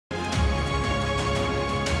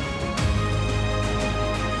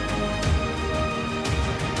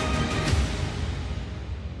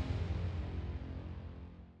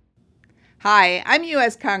Hi, I'm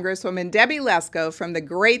U.S. Congresswoman Debbie Lesco from the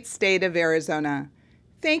great state of Arizona.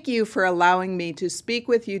 Thank you for allowing me to speak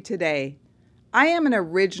with you today. I am an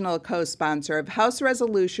original co-sponsor of House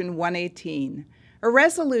Resolution 118, a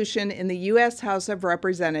resolution in the U.S. House of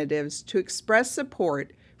Representatives to express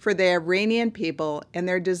support for the Iranian people and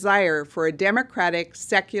their desire for a democratic,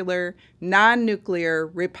 secular, non-nuclear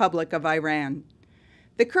Republic of Iran.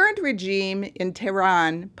 The current regime in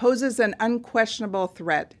Tehran poses an unquestionable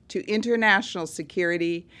threat to international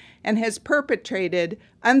security and has perpetrated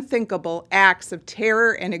unthinkable acts of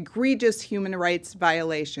terror and egregious human rights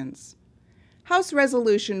violations. House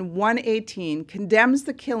Resolution 118 condemns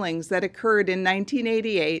the killings that occurred in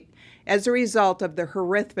 1988 as a result of the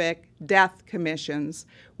horrific death commissions,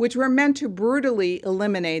 which were meant to brutally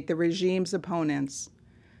eliminate the regime's opponents.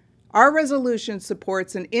 Our resolution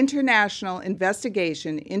supports an international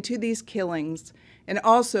investigation into these killings and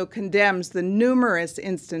also condemns the numerous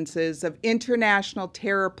instances of international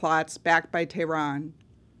terror plots backed by Tehran.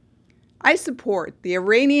 I support the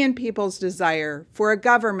Iranian people's desire for a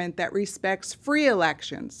government that respects free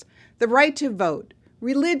elections, the right to vote,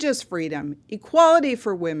 religious freedom, equality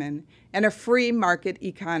for women, and a free market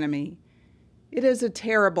economy. It is a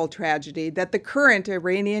terrible tragedy that the current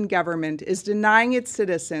Iranian government is denying its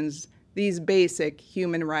citizens these basic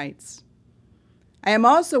human rights. I am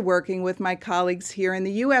also working with my colleagues here in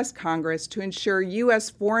the U.S. Congress to ensure U.S.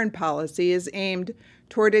 foreign policy is aimed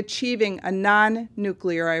toward achieving a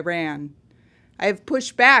non-nuclear Iran. I have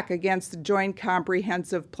pushed back against the Joint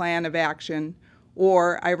Comprehensive Plan of Action,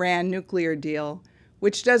 or Iran nuclear deal,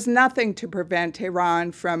 which does nothing to prevent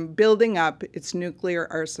Tehran from building up its nuclear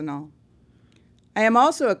arsenal. I am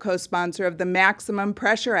also a co-sponsor of the Maximum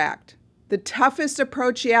Pressure Act, the toughest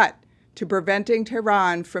approach yet to preventing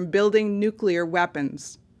Tehran from building nuclear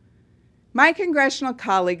weapons. My congressional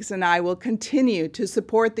colleagues and I will continue to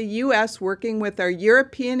support the U.S. working with our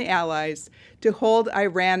European allies to hold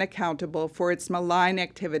Iran accountable for its malign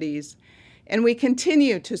activities, and we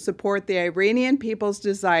continue to support the Iranian people's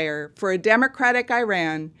desire for a democratic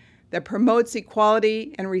Iran that promotes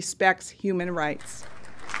equality and respects human rights.